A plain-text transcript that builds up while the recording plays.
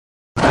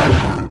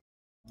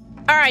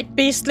Alright,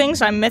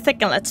 beastlings, I'm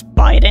Mythic and let's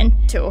bite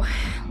into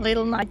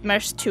Little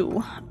Nightmares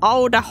 2.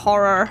 Oh, the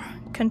horror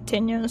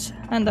continues.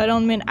 And I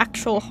don't mean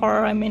actual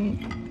horror, I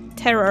mean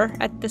terror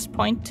at this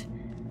point.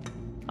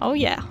 Oh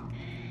yeah.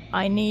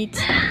 I need...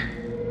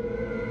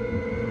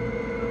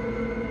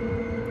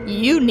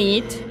 You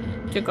need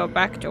to go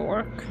back to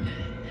work.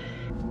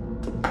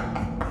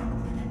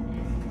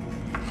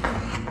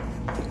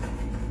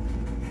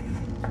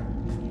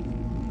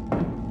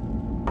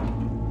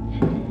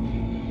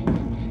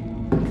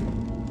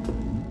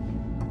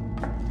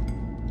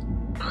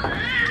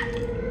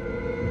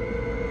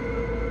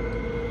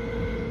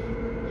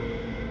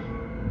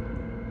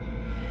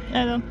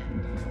 I don't.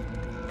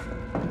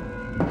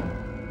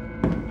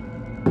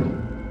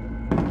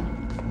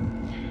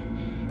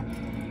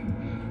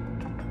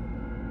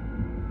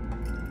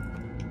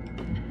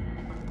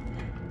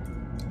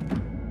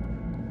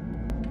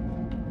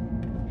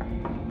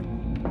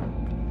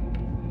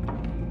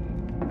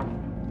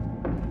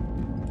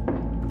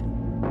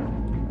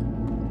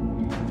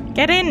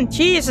 Get in!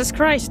 Jesus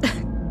Christ!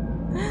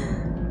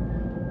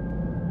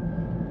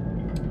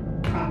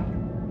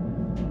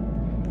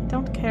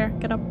 Don't care.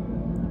 Get up.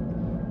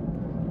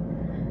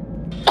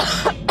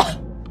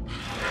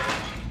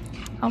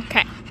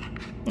 Okay.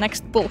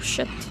 Next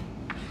bullshit.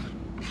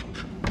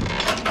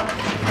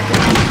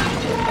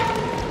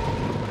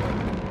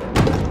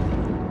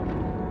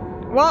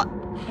 Well,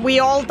 we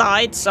all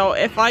died, so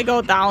if I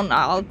go down,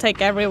 I'll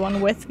take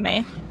everyone with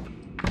me.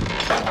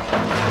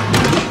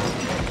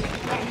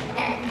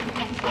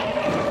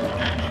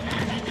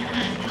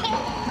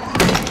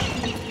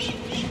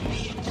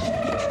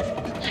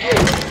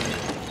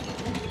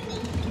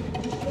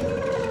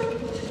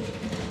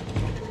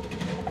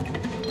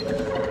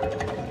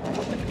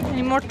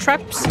 Any more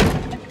traps?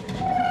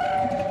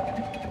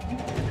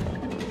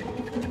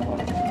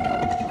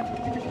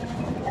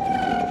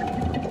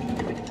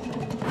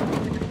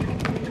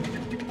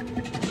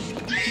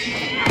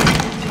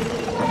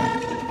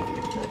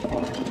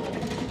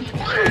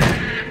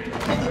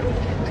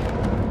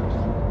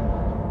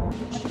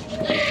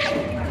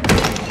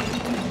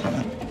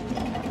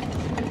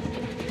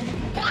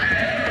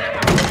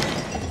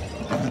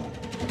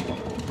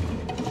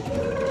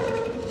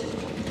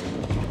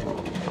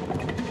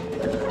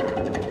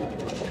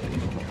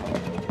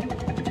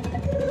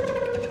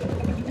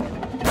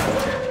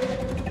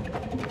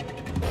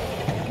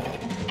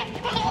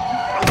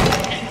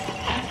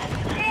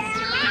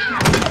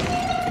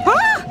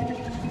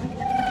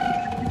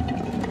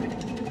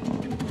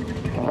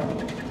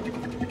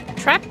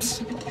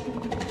 Traps?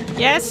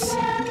 Yes.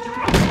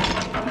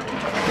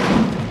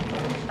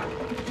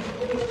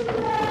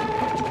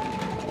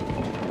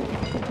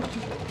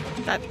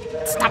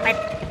 Stop it.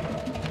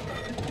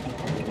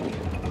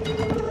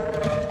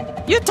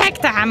 You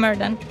take the hammer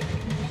then.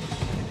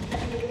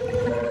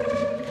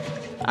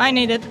 I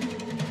need it.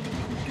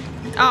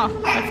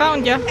 Oh, I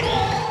found you.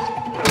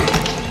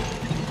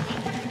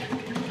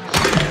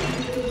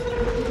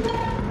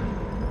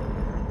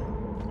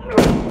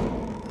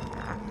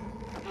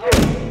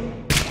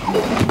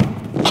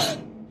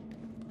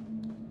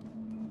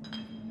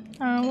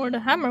 Where the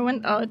hammer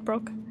went? Oh, it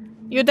broke.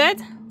 You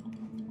dead?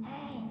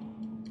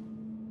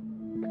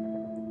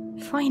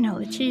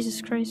 Finally,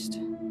 Jesus Christ.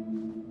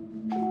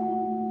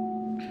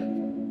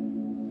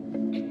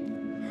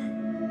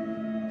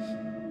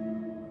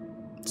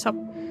 Sup?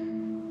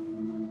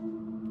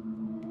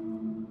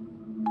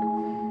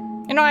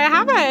 You know, I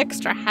have an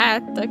extra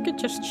hat. I could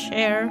just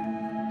share.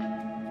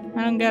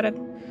 I don't get it.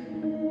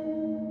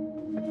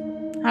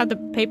 I have the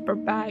paper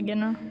bag, you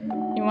know.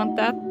 You want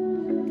that?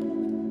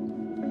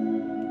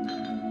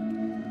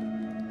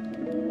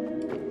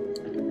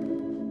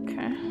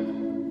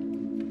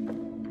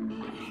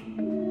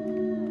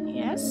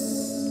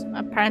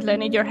 Apparently I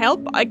need your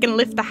help. I can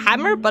lift the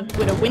hammer, but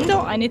with a window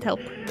I need help.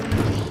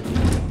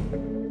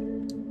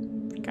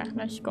 Okay,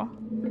 let's go.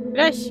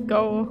 Let's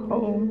go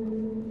home.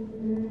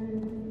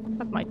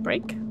 That might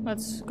break.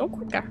 Let's go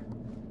quicker.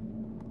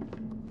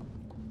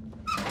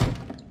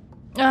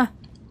 Ah.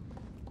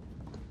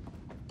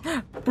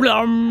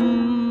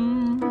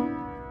 Blum.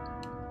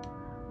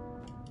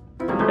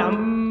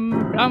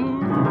 Blum, blum,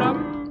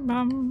 blum,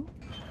 blum.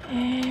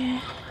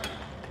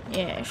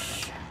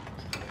 Yes.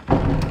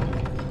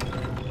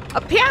 A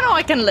piano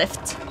I can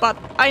lift, but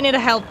I need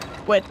help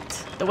with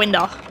the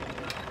window.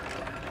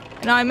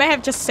 Now I may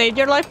have just saved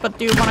your life, but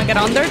do you want to get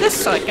under this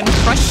so I can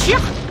crush you?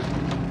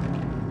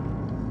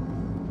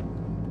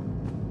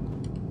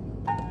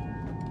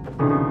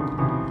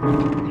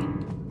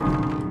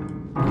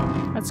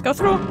 Let's go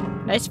through.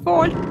 Let's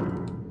fall.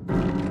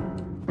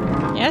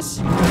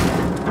 Yes.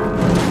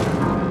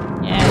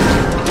 Yes.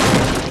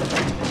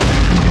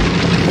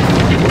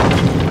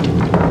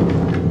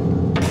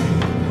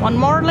 One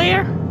more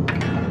layer?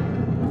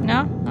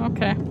 No?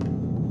 Okay.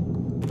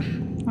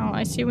 Oh,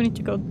 I see we need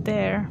to go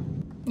there.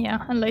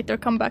 Yeah, and later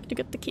come back to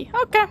get the key.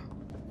 Okay.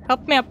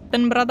 Help me up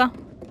then, brother.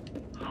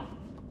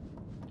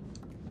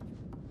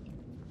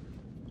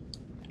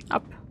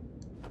 Up.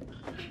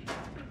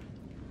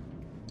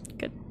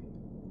 Good.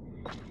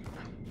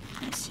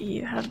 Do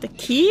you have the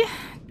key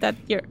that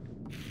you're...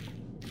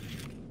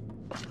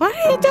 What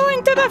are you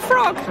doing to the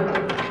frog?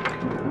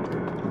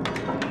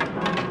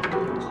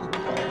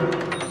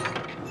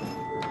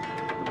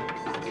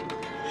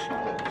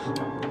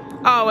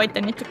 Oh wait, I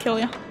need to kill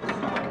you.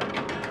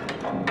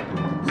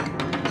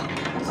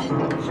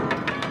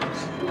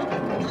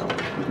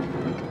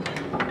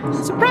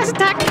 Surprise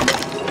attack!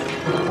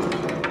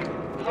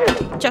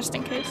 Just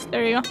in case.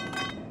 There you go.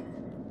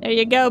 There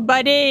you go,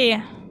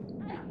 buddy!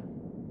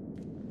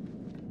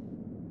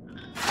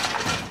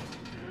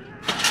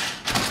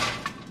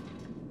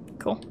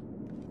 Cool.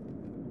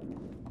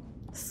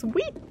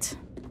 Sweet!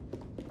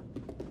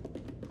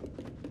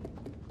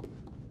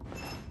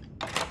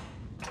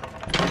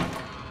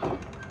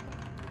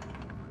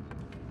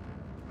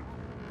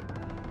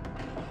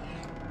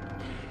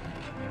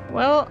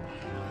 Well,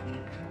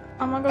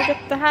 I'm gonna go get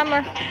the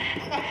hammer.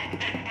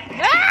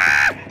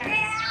 Ah!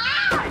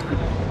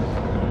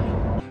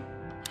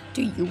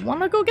 Do you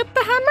wanna go get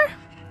the hammer?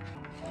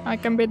 I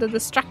can be the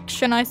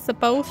distraction, I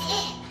suppose.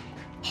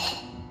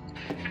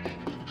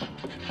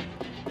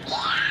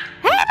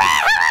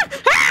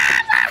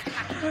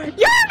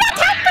 You're not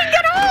helping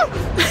at all!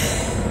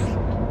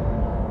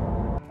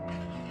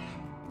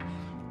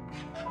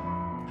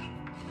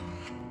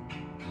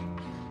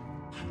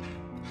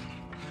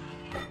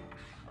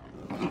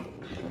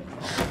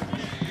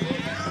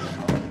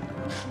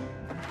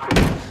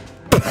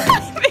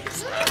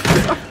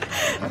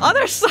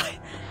 Other side.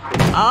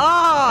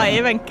 Oh, I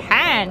even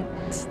can't.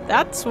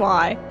 That's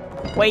why.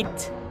 Wait.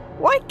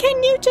 Why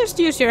can't you just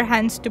use your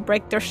hands to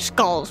break their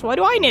skulls? Why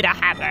do I need a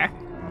hammer?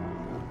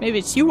 Maybe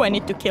it's you I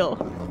need to kill.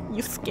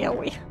 You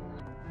scary.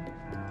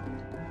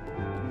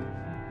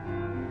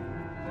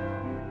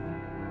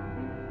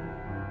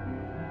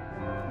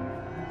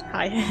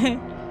 Hi.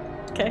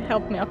 Okay,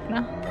 help me up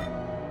now.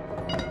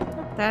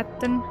 Not that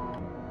then.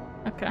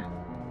 Okay.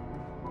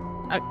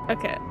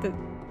 Okay.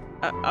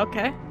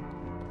 Okay.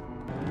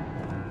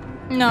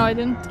 No, I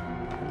didn't.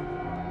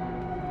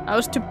 I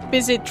was too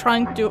busy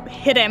trying to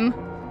hit him,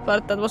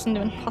 but that wasn't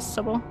even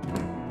possible.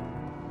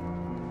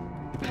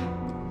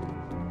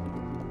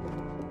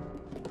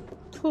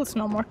 Please,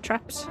 no more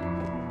traps.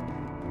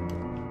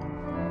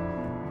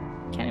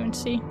 Can't even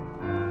see.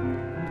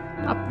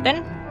 Up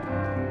then.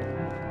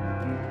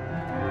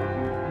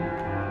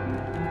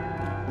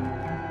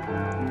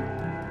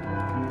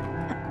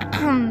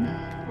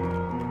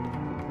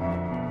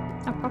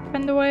 Up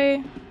and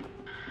away.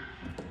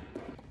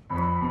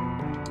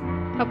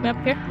 Help me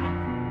up here.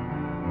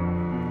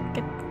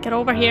 Get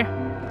over here.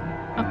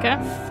 Okay,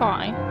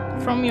 fine.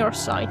 From your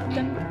side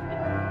then.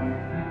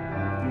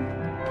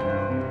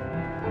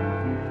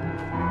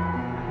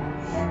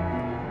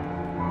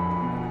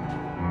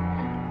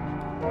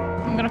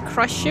 I'm gonna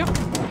crush you.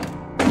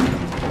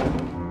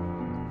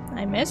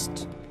 I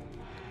missed.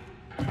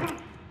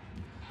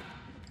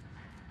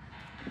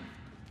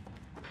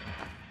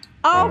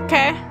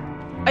 Okay.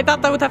 I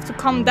thought I would have to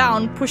come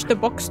down, push the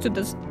box to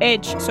the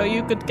edge so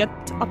you could get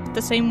up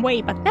the same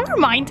way, but never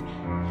mind.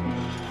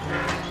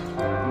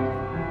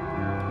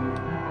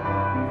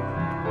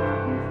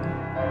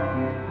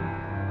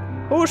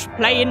 Who's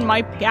playing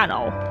my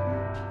piano?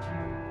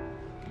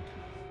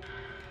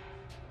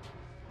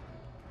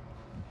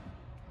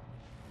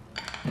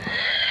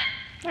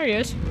 There he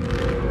is.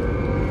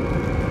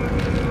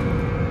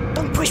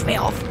 Don't push me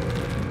off.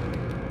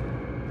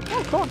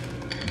 Oh, cool.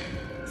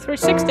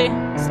 360.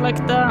 It's like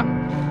the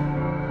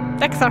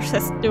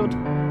Exorcist dude.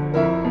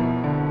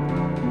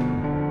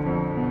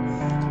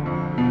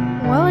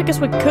 Well, I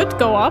guess we could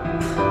go up.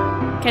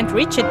 Can't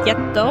reach it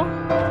yet, though.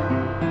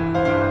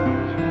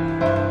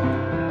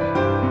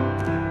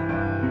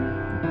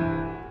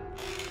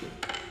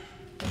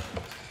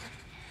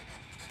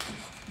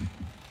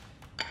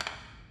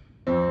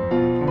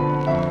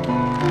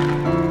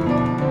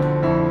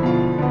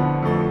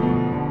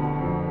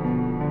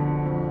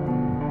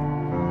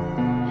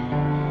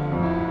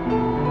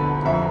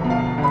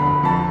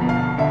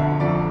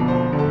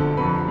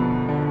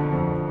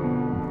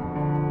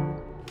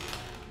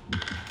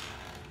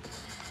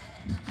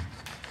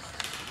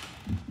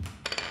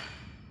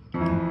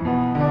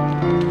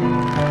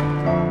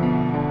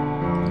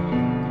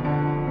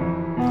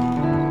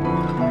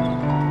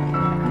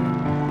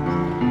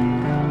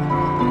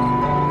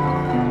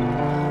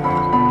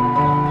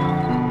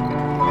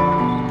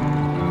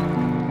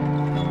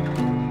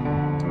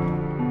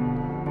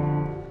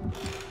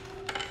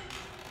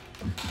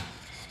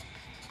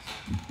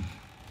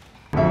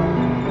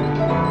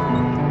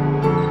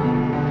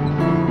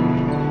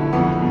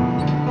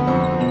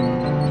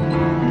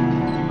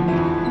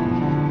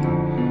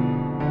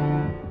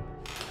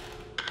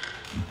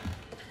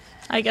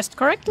 I guessed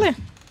correctly.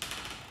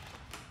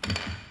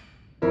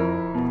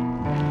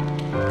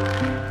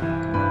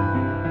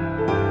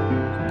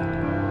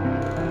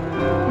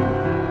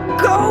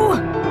 Go!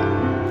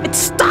 It's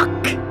stuck!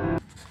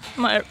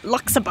 My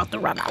luck's about to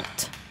run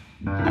out.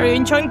 Are you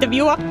enjoying the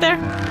view up there?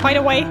 By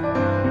the way.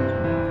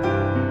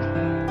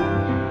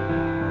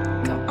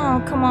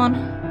 Oh, come on.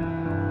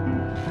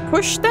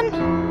 Push then?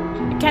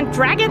 I can't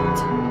drag it?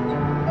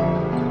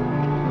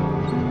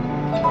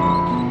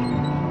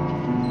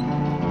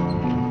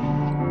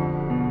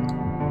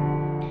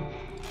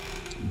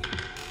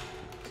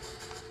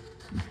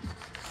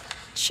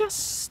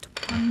 Just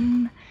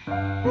one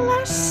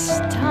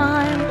last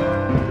time.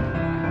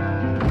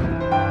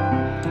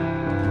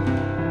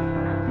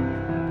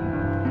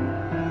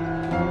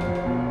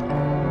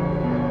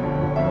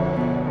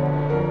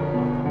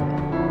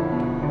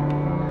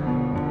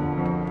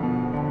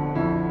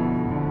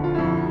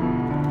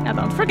 Now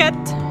don't forget,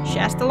 she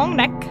has the long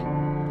neck.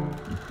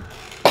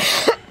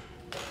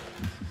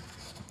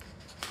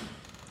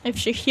 If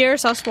she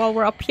hears us while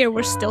we're up here,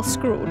 we're still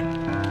screwed.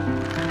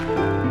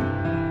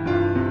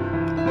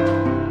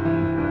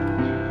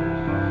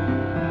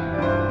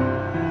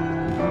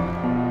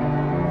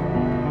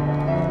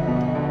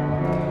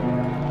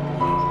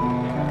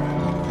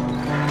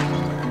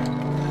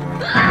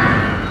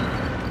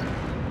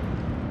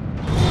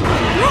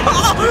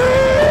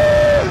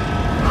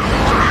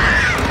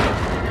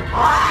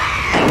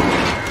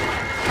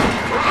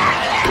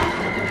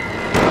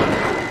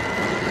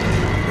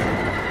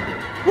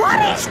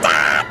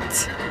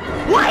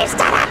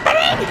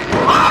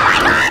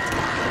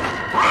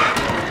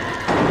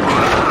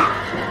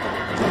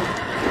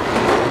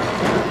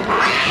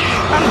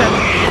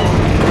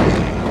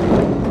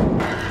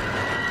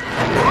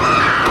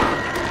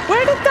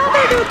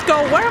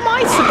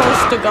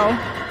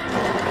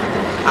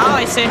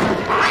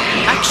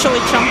 Actually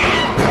jump.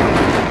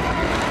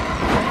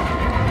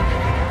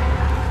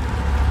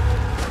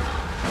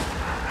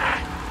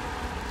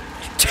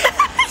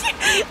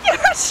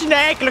 You're a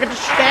snake, look at the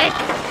snake.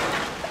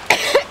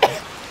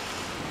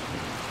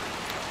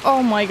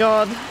 Oh my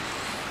god.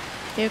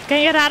 You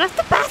can get out of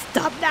the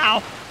bathtub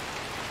now.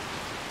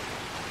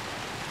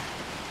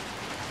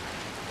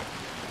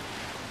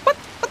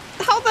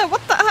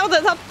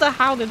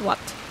 How did what?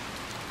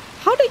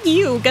 How did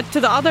you get to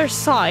the other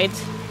side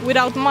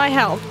without my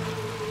help?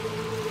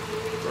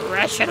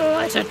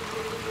 Rationalize it.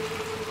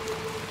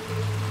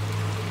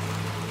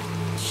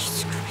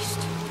 Jesus Christ.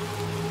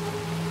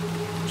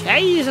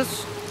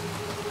 Jesus.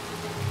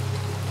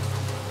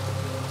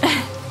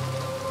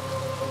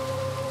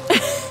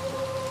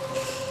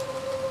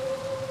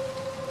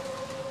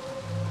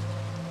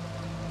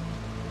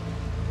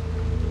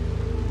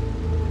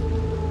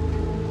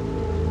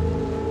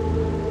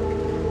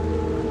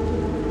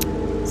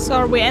 So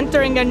are we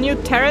entering a new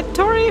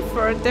territory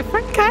for a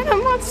different kind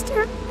of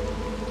monster?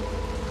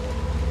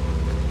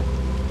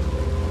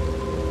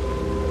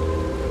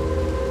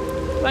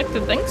 Like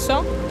to think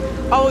so.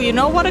 Oh, you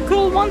know what a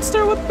cool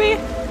monster would be?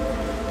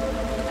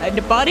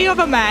 The body of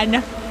a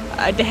man,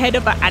 the head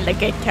of an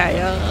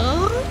alligator.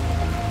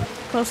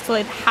 Close to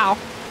it. How?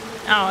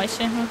 Oh, I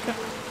see. Okay.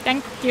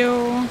 Thank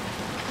you.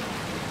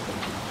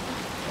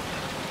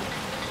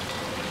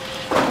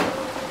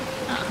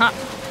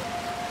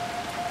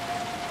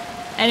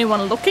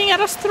 Anyone looking at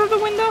us through the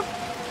window?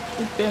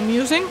 Would be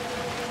amusing.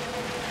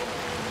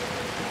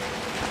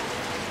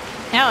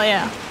 Hell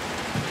yeah.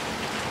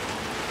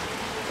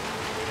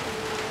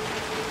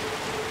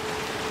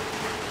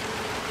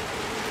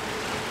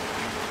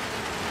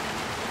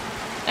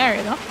 There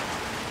you go.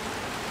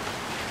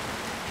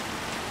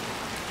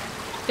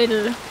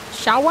 Little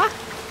shower.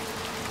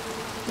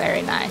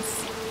 Very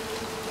nice.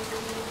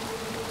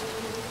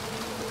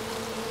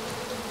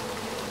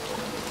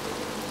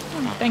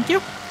 Oh, thank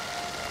you.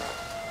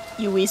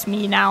 You is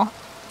me now.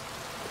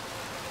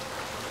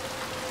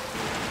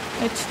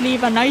 Let's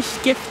leave a nice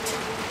gift.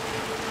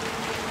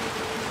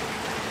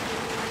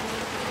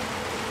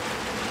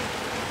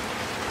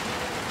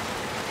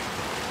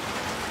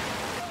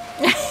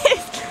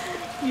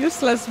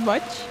 Useless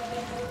much.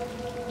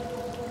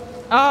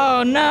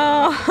 Oh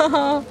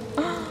no!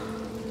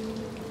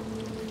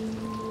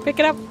 Pick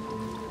it up.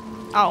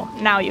 Oh,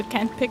 now you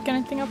can't pick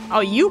anything up.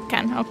 Oh, you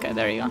can. Okay,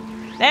 there you go.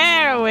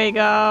 There we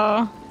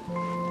go.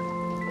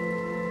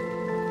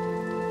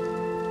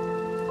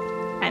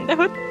 And the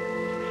hood.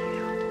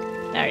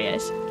 There he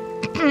is.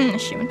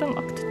 Achievement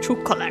unlocked.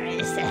 True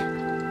colors.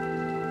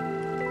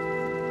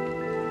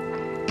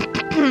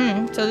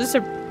 So this is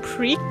a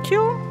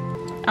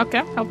prequel?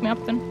 Okay, help me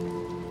up then.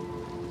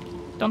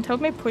 Don't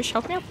help me, push,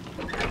 help me up.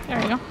 There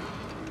you go.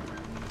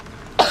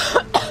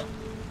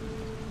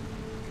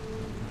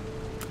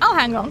 I'll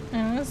hang on.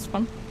 Yeah, this is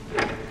fun.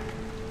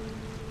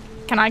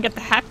 Can I get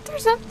the hat or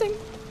something?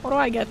 What do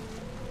I get?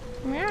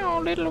 Meow,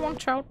 little one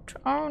shout.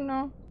 Oh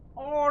no.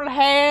 All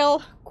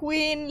hail,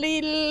 Queen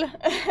Little.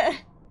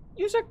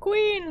 You're a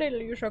queen,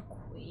 Little. You're a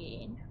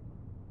queen.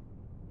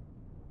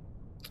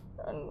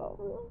 I love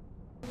you.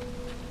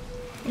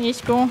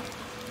 Let's go.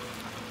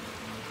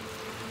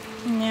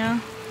 Yeah.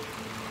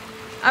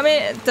 I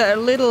mean, the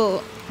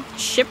little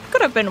ship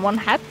could have been one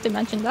hat,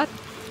 imagine that.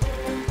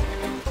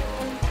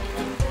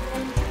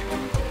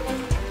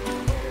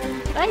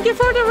 Thank you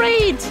for the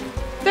raid!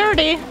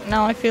 30!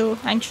 Now I feel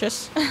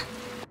anxious.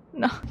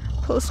 No,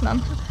 please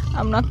none.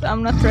 I'm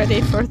not ready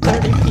for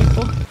 30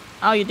 people.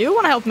 Oh, you do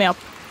want to help me up?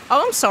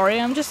 Oh, I'm sorry,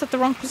 I'm just at the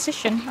wrong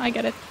position. I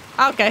get it.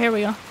 Okay, here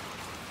we go.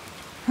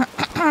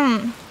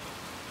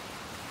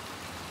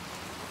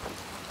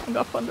 Go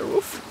up on the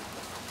roof.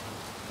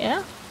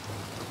 Yeah.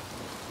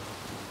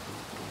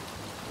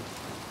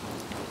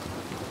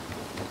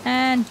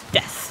 And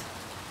death.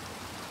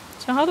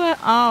 So how do I...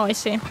 Oh, I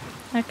see.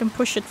 I can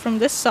push it from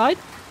this side.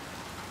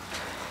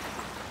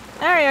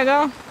 There you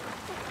go.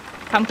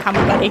 Come, come,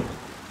 buddy.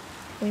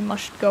 We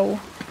must go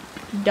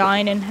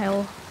dine in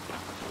hell.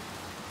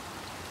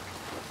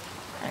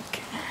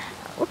 Okay.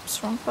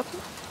 Whoops, wrong button.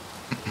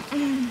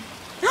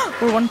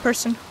 We're one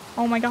person.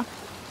 Oh my god.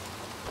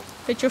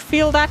 Did you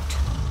feel that?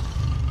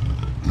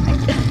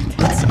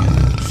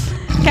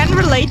 Can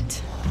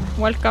relate.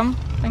 Welcome.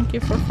 Thank you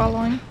for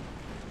following.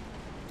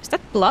 Is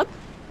that blood?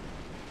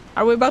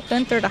 Are we about to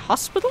enter the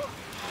hospital?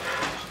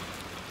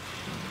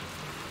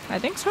 I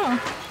think so.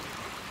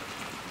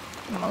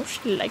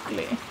 Most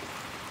likely.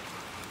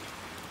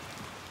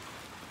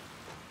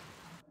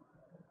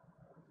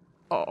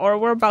 Or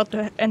we're about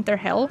to enter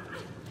hell.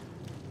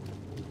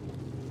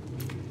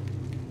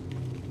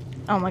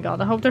 Oh my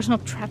god, I hope there's no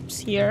traps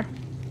here.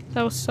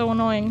 That was so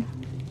annoying.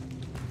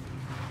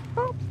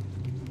 Oh.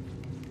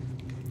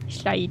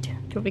 Slide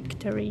to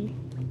victory.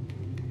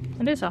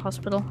 It is a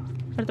hospital.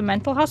 Or the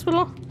mental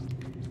hospital?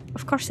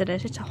 Of course it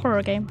is, it's a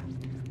horror game.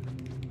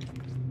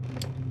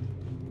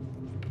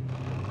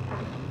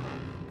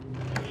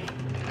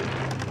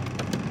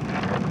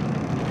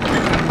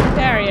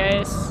 There he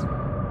is.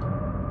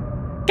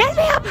 Get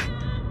me up!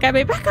 Get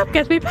me back up!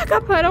 Get me back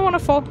up! I don't want to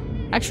fall.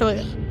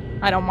 Actually,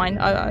 I don't mind.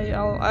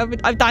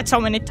 I've died so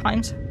many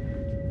times.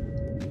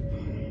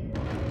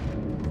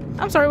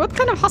 I'm sorry, what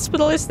kind of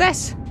hospital is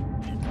this?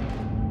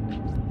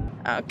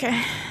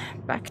 Okay,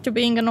 back to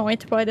being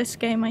annoyed by this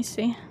game, I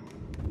see.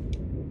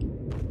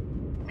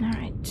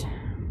 Alright.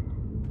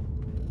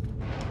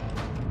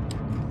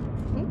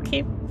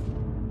 Okay.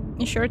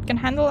 You sure it can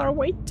handle our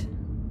weight?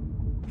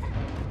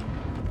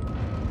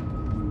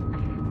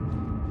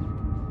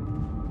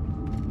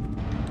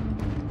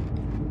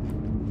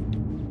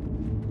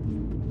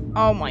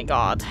 Oh my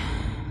god.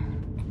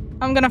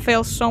 I'm gonna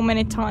fail so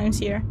many times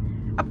here.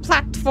 A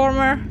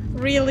platformer?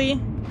 Really?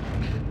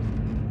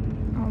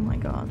 Oh my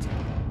god.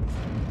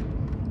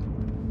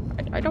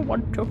 I don't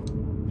want to.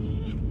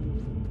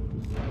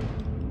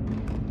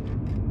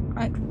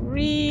 I'd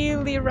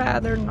really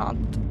rather not.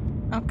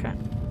 Okay.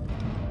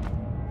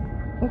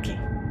 Okay.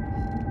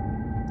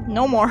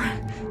 No more.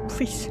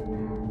 Please.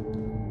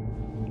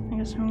 I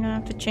guess I'm gonna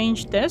have to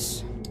change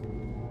this.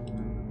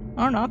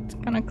 Or not.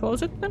 Can I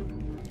close it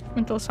then?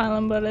 Mental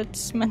asylum, but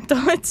it's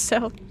mental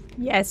itself.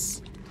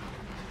 Yes.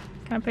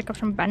 Can I pick up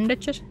some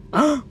bandages?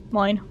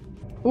 Mine.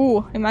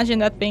 Ooh, imagine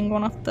that being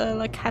one of the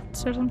like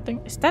hats or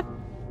something. Is that...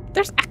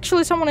 There's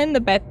actually someone in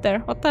the bed there.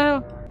 What the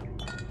hell?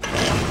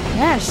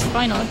 Yes,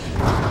 finally.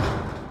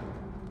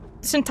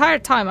 This entire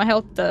time I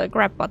held the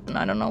grab button.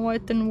 I don't know why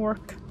it didn't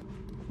work.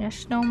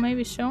 Yes, no,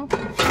 maybe so.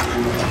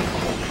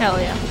 Hell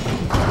yeah.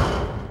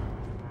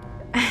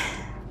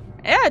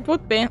 Yeah, it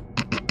would be.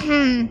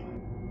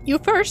 You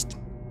first.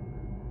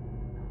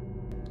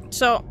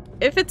 So,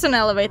 if it's an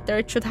elevator,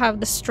 it should have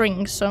the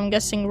strings, so I'm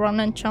guessing run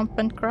and jump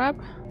and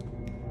grab.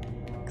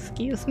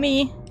 Excuse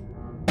me.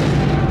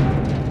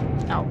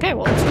 Okay,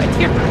 well, it's right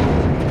here.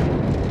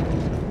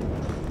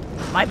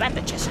 My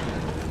bandages.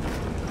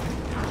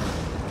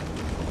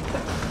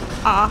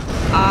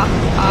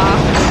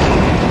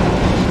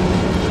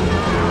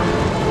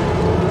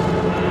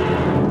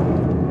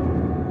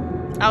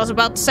 I was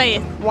about to say,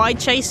 why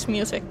chase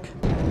music?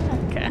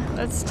 Okay,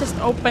 let's just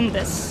open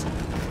this.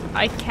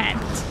 I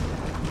can't.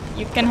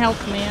 You can help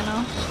me, you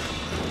know.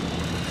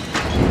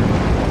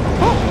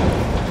 Oh.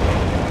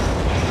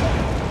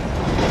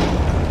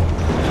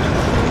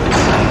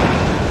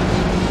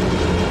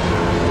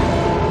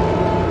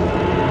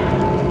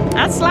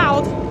 That's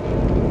loud.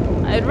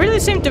 It really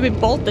seemed to be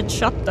bolted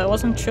shut though. I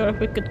wasn't sure if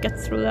we could get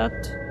through that.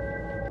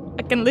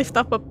 I can lift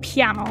up a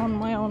piano on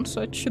my own,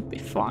 so it should be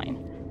fine.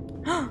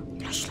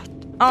 Flashlight.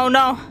 Oh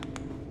no!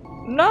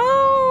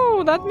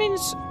 No! That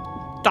means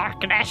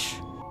darkness.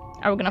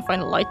 Are we gonna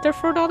find a lighter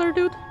for the other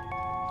dude?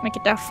 Make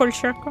it a full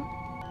circle.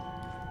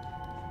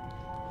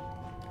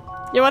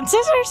 You want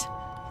scissors?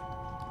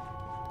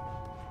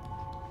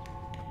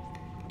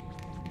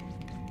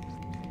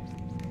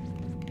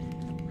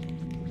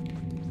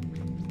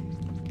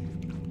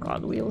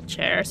 God,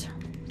 wheelchairs.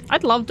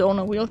 I'd love to own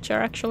a wheelchair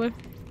actually.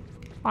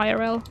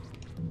 IRL.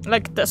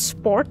 Like the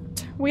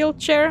sport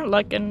wheelchair,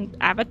 like an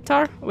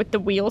Avatar, with the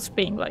wheels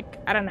being like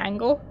at an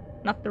angle,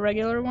 not the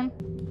regular one.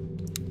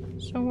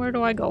 So where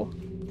do I go?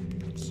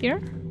 Here?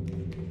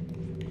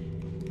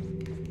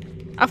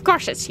 Of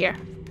course it's here.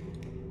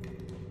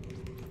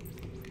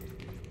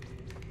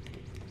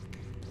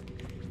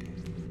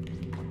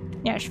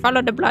 Yes,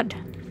 follow the blood.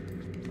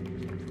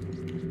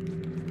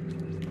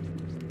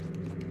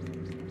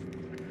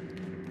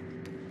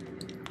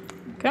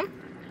 Okay.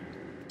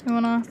 You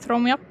wanna throw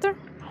me up there?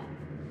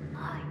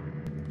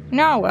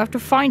 No, I have to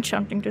find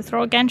something to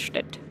throw against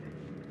it.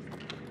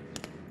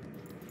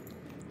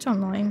 It's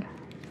annoying.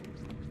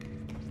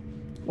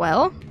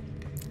 Well,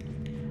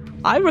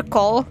 I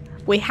recall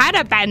we had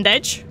a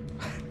bandage.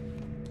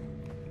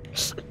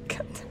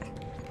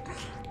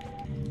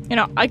 You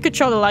know, I could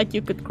show the light,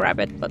 you could grab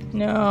it, but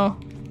no.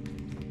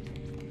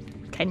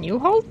 Can you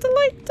hold the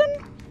light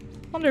then?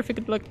 Wonder if you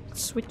could like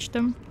switch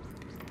them.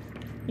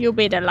 You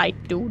be the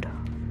light dude.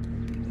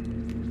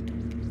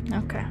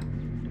 Okay.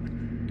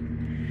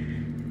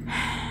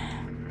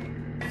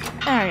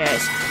 There he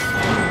is.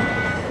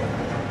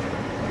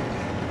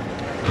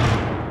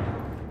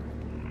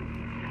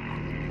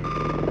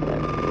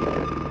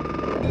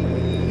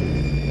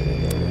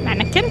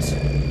 Mannequins?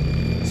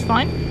 It's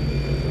fine.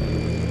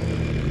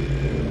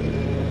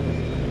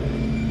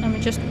 Let me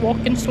just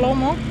walk in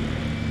slow-mo.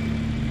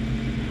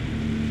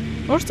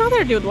 Where's the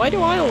other dude? Why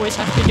do I always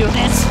have to do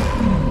this?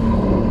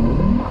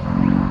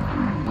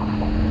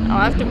 Oh,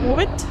 I have to move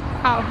it?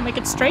 How? Make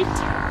it straight?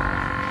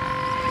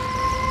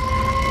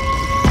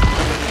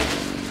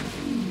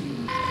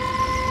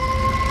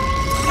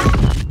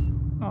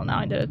 Oh, now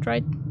I did it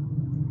right.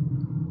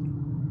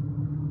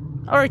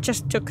 Or it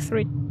just took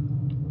 3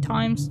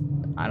 times.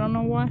 I don't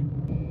know why.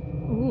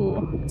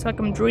 Ooh, it's like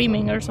I'm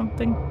dreaming or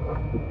something.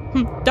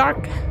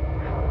 Dark.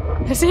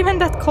 It's even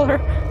that color.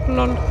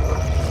 Lol.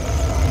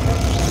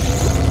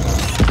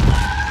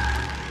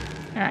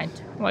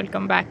 Alright,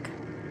 welcome back.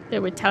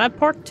 Did we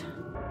teleport?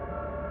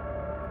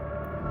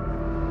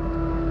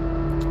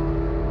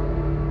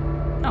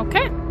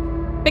 Okay.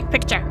 Big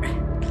picture.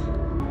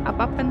 Up,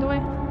 and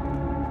away.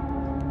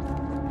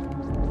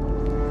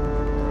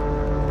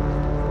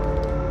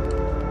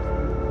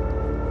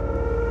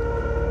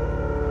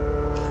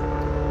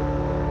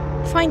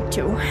 Find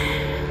 2.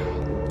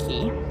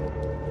 Key.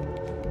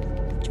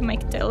 To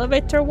make the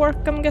elevator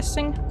work, I'm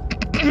guessing.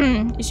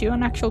 Is you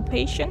an actual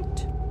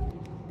patient?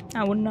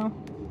 I wouldn't know.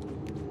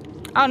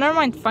 Oh, never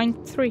mind.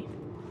 Find 3.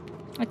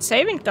 It's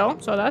saving though,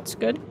 so that's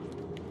good.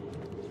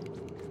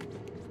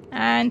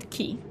 And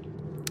key.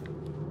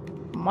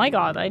 My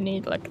god, I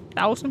need like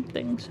 1,000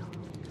 things.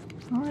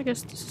 Well, I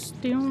guess this is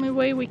the only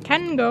way we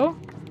can go.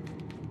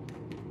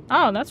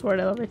 Oh, that's where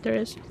the elevator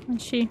is.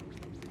 And she.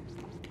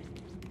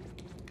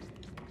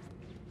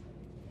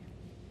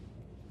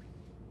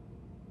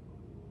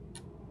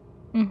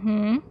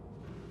 Mm-hmm.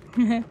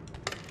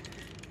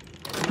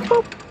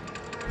 Boop.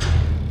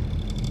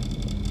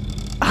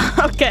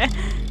 Okay.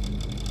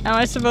 Am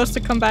I supposed to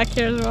come back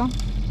here as well?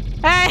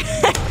 Hey!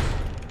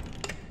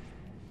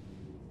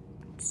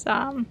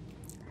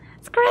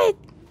 It's great!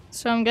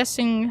 So I'm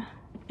guessing,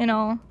 you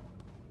know,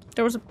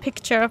 there was a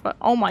picture of a—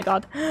 oh my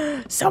god.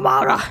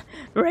 Samara!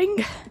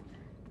 Ring!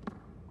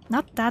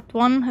 Not that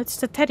one. It's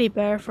the teddy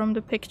bear from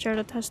the picture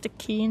that has the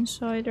key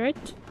inside,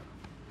 right?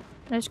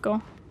 Let's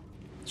go.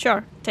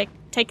 Sure,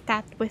 take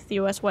that with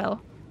you as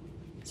well.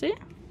 See?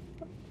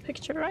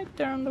 Picture right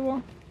there on the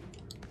wall.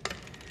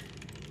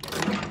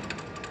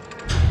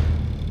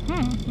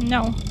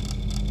 No.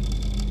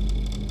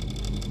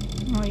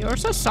 Oh,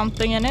 yours has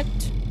something in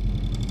it.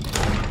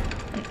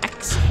 An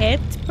axe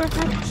head,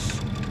 perhaps?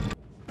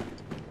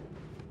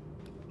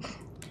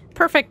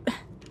 Perfect.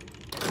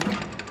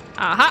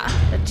 Aha!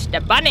 That's the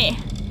bunny!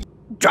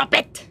 Drop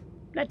it!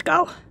 Let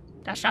go!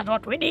 That's not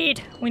what we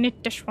need. We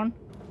need this one.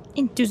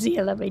 Into the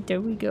elevator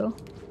we go.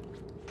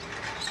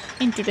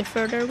 Into the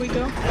further we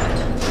go.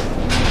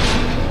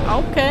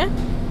 Okay.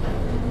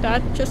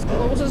 That just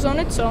closes on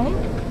its own.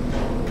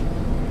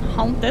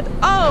 Haunted.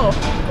 Oh!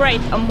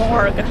 Great, a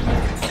morgue.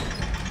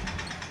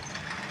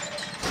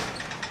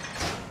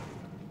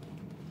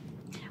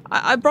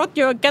 I brought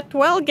you a get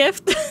well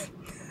gift.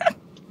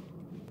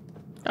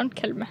 Don't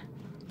kill me.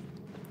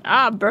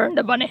 Ah, burn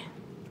the bunny.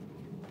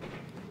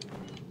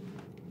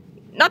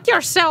 Not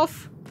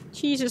yourself!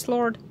 Jesus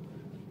Lord.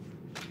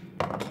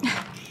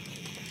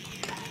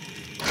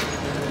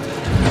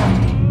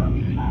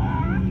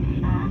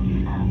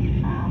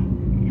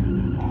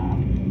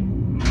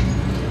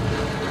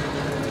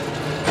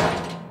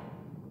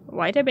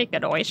 Why did they make a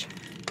noise?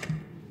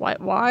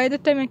 Why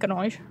did they make a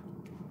noise?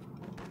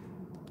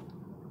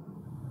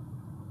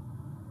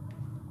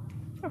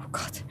 Oh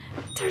god,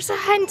 there's a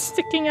hand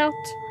sticking out.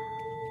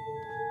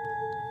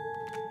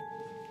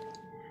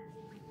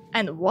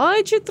 And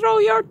why'd you throw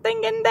your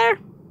thing in there?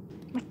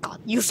 Oh my god,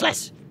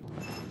 useless.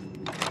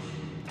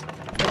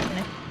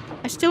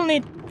 I still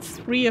need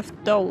 3 of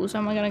those.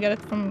 Am I gonna get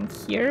it from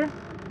here?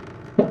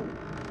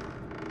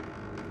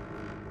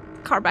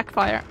 Car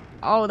backfire.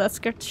 Oh, that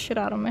scared the shit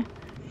out of me.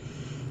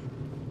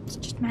 It's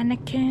just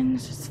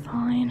mannequins, it's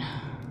fine.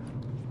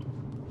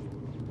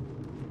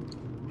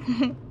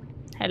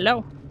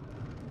 Hello.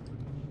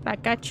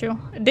 Back at you.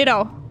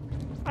 Ditto.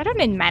 I don't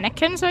need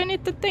mannequins, I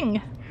need the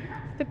thing.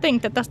 The thing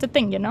that does the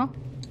thing, you know?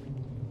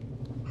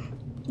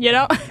 You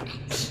know?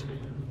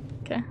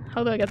 Okay,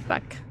 how do I get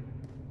back?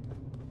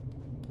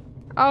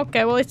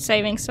 Okay, well it's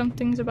saving.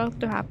 Something's about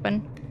to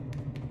happen.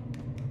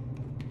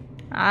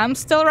 I'm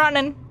still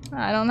running.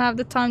 I don't have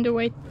the time to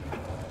wait.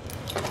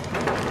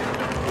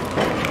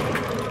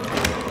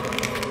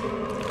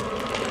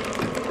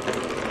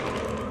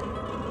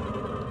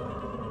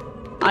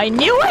 I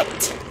knew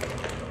it!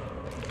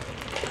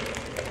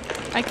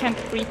 I can't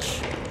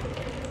reach.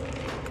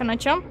 Can I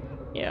jump?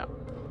 Yeah.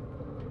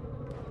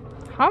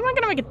 How am I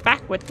gonna make it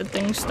back with the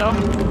things though?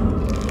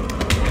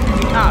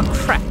 Ah,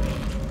 crap.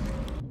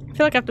 I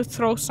feel like I have to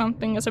throw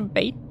something as a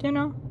bait, you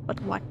know? But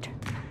what?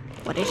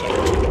 What is it?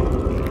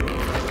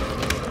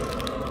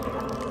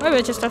 Maybe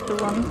I just have to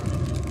run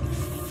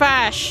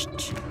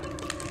fast.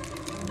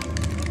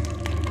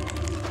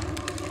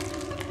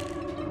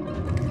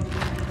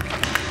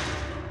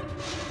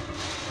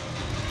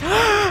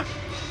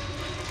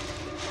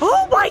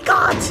 Oh my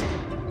god!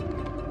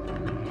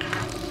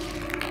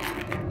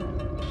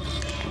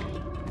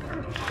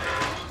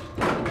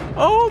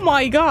 Oh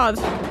my god!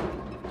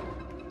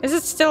 Is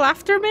it still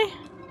after me?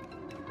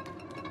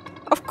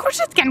 Of course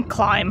it can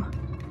climb!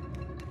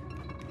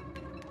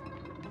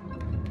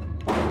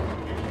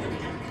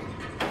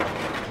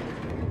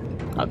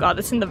 Oh god,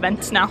 it's in the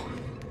vents now.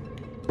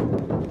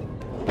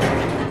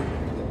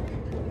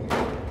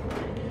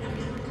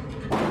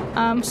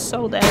 I'm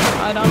so dead.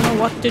 I don't know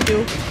what to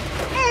do.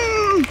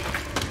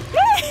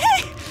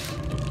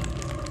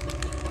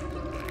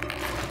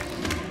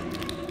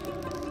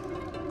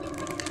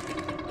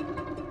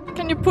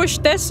 Can you push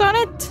this on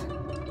it?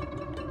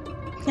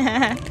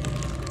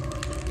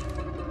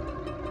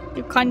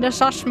 You kinda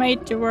sus,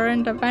 mate. You were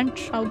in the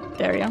vents. How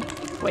dare you?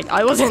 Wait,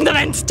 I was in the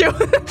vents too.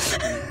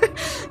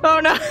 Oh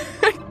no.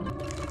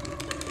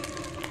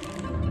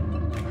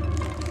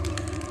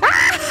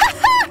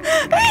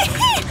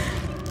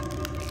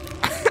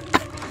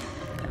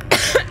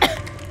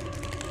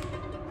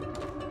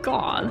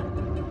 God,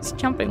 it's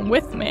jumping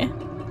with me.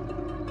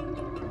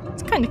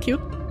 It's kind of cute.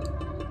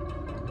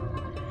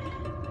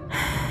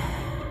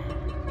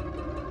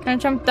 Can I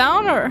jump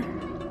down or?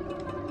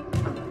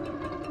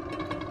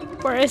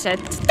 Where is it?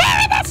 There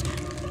it is!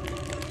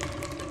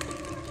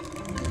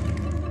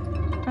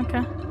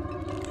 Okay.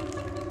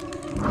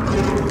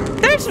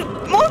 There's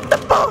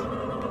multiple!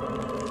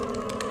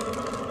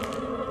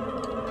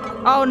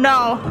 Oh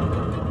no!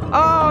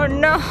 Oh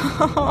no!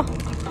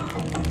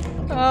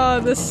 Oh,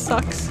 this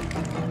sucks.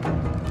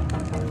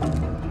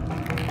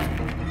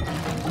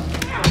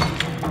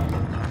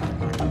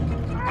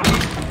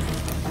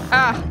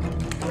 Ah.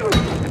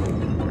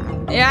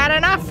 You had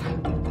enough?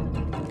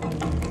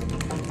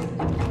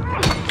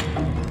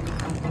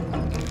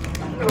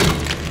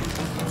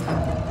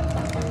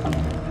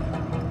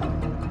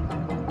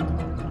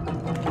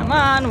 Come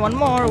on, one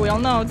more. We all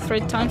know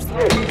 3 times.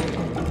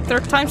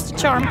 Third time's the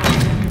charm.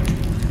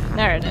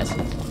 There it is.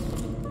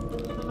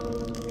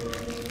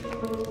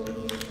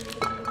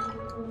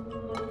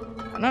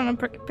 No,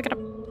 pick it up.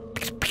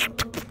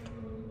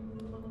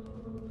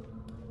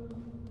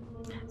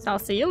 So I'll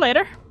see you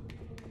later.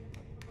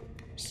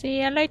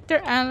 See you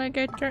later,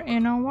 alligator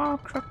in a wall,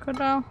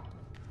 crocodile.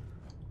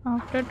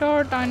 Out the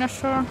door,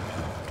 dinosaur.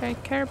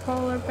 Take care,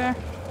 polar bear.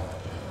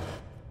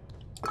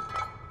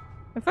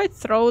 If I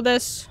throw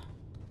this,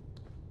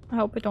 I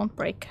hope it don't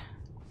break.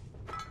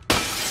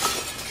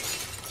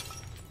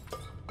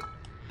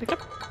 Pick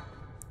up.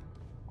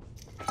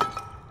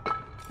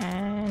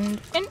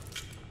 And in.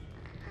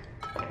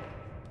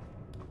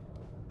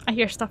 I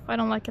hear stuff, I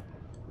don't like it.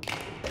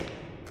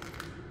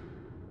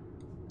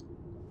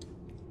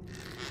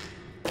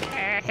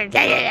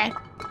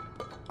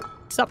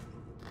 Stop.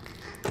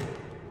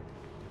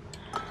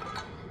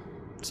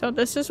 So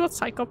this is what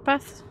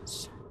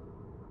psychopaths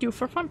do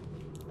for fun.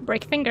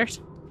 Break fingers.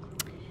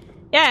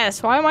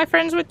 Yes, why am I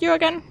friends with you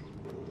again?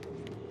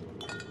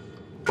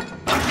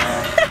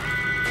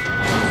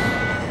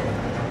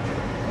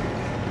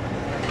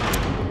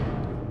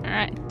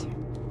 Alright.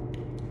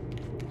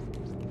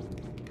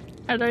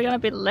 Are there gonna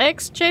be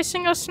legs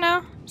chasing us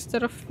now?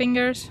 Instead of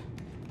fingers?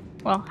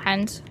 Well,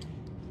 hands.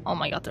 Oh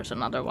my god, there's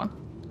another one.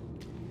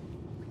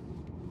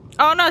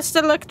 Oh no, it's the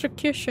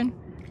electrocution.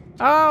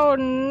 Oh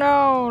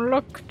no,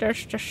 look,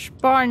 there's the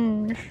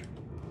sponge.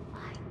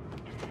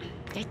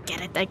 I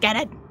get it, I get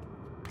it.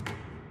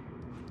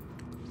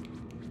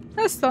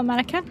 That's still a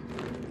mannequin.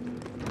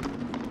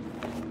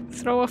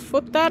 Throw a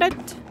foot at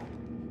it.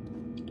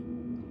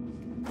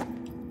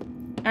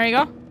 There you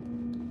go.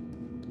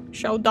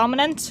 Show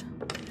dominance.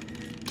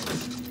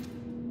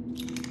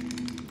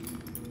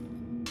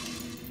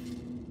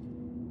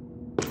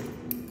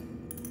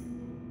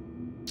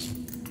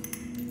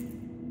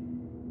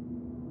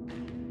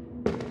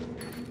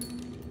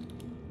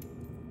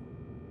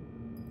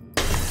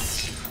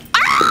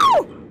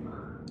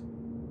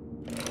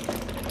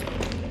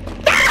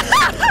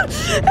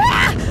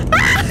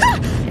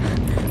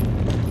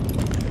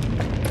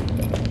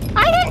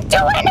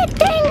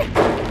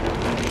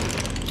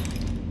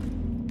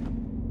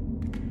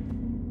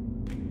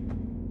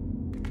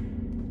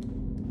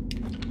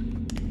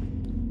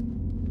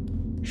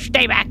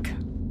 Stay back.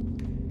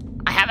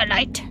 I have a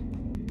light.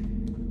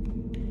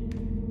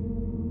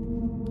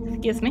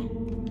 Excuse me.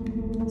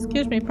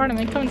 Excuse me, pardon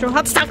me, coming through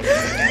hot stuff.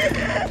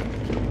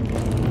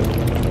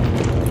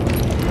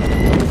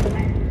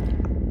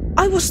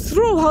 I was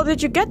through, how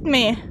did you get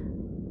me?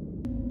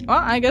 Well,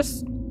 I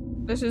guess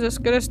this is as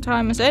good a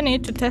time as any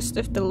to test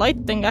if the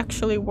light thing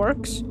actually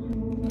works.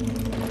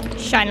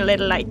 Shine a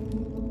little light.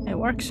 It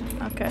works?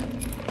 Okay.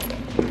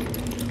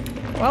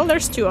 Well,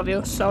 there's 2 of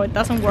you, so it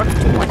doesn't work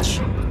too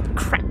much.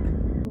 Crap.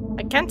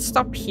 I can't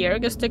stop here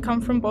because they come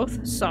from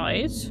both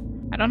sides.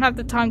 I don't have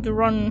the time to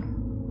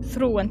run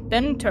through and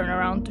then turn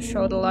around to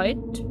show the light.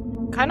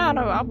 Kinda out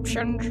of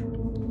options.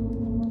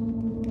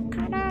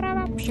 Kinda out of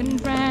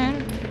options,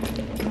 man.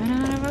 Kinda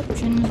out of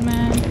options,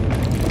 man.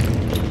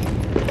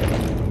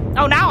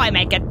 Oh, now I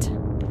make it.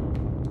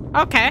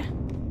 Okay.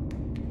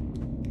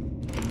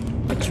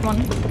 Which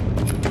one?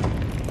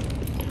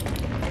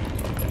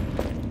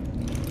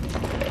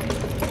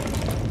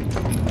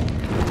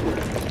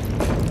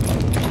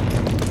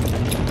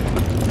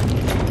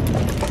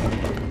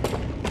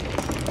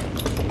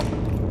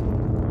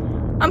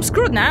 I'm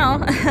screwed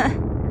now.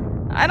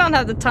 I don't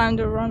have the time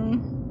to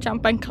run,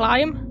 jump and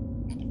climb.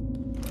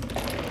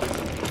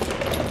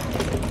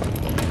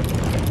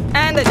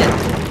 And I did.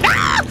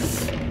 Ah!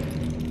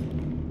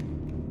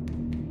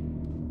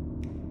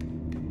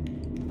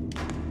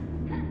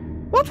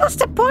 What was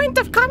the point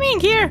of coming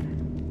here?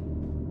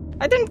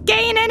 I didn't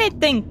gain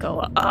anything. Go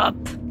up.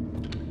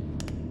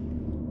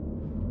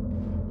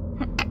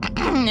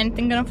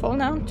 Anything gonna fall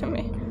down to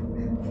me?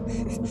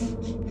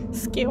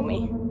 Scale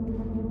me?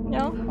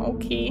 No?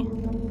 Okay.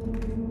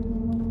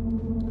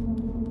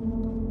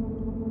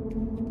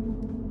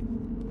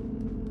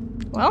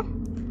 Well,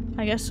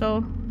 I guess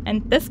I'll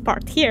end this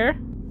part here.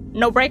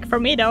 No break for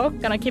me though.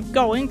 Gonna keep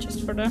going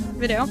just for the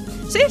video.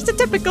 So here's the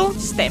typical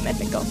stay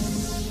mythical.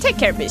 Take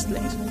care,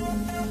 beastlings.